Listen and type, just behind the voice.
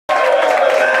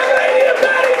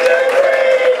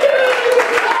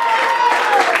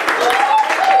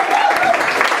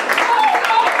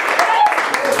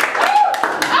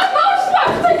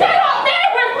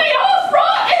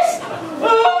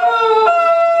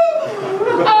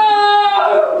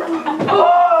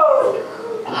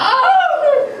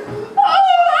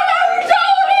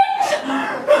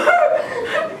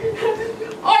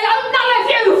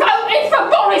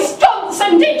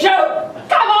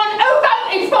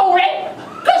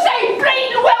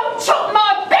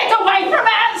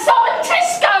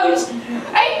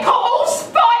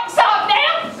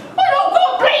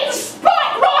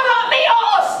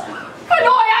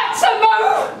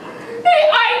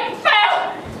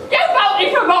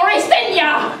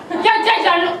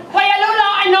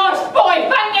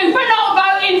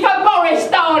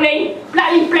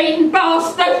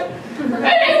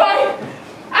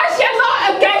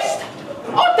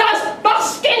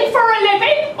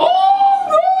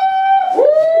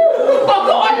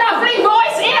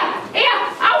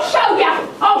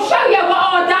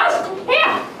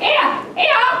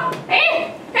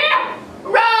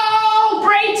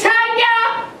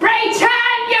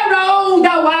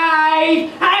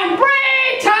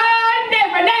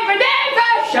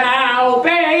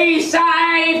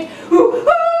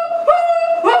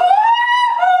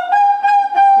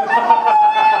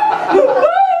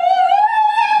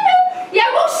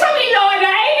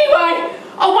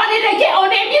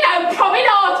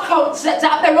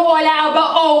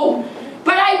all.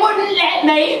 But they wouldn't let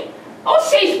me. I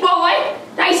says, why?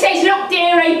 They says, look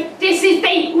dearie, this is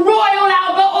the Royal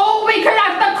Albert Hall, we can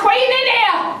have the Queen in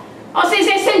here. I says,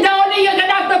 listen darling, you're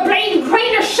going to have the bleeding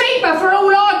Queen of Sheba for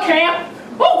all I care.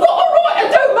 I've got a right to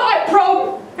do my prom.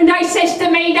 And they says to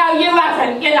me, no you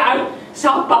haven't, you know. So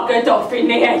I buggered off in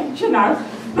the end, you know.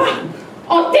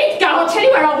 I did go, I'll tell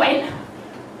you where I went.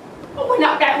 I went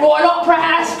up that Royal Opera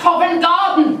House, Covent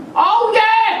Garden. Oh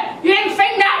yeah, you didn't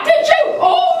think that, did you?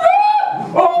 Oh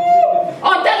yeah, oh.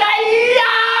 I did a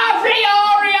lovely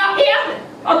aria here.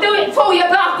 I'll do it for you,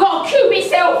 but I've got to cue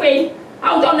myself in.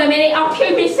 Hold on a minute, I'll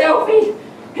cue myself in.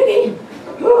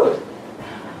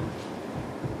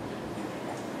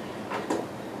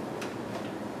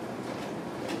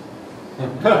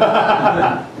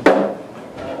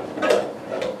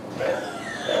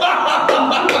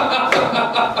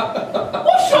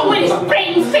 What's wrong with this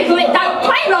bleeding fiddle? It don't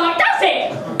play right, does it?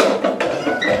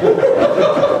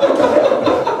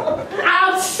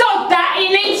 I'll sod that, it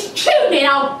needs tuning,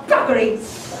 old buggery.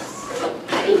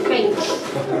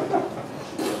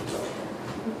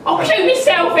 I'll cue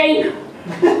myself in.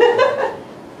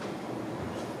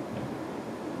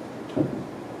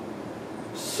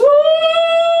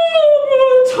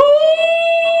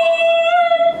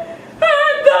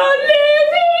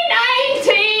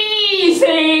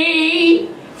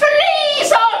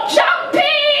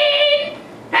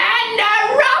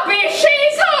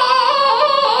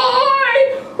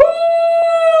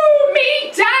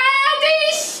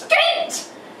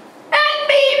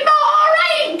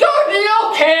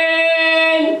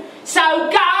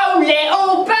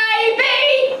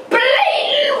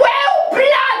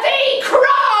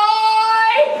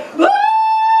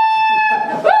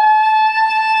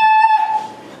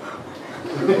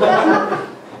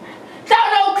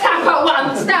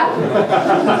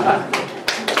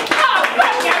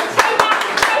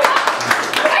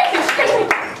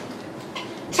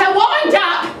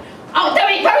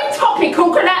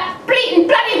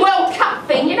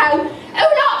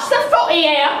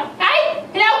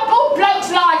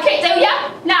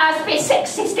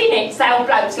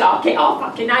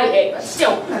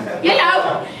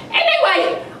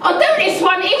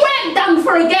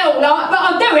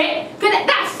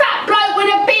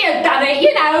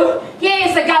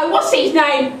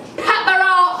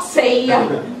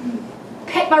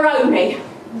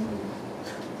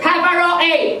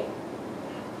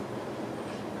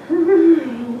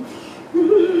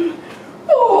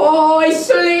 I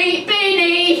sleep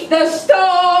beneath the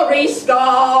starry sky.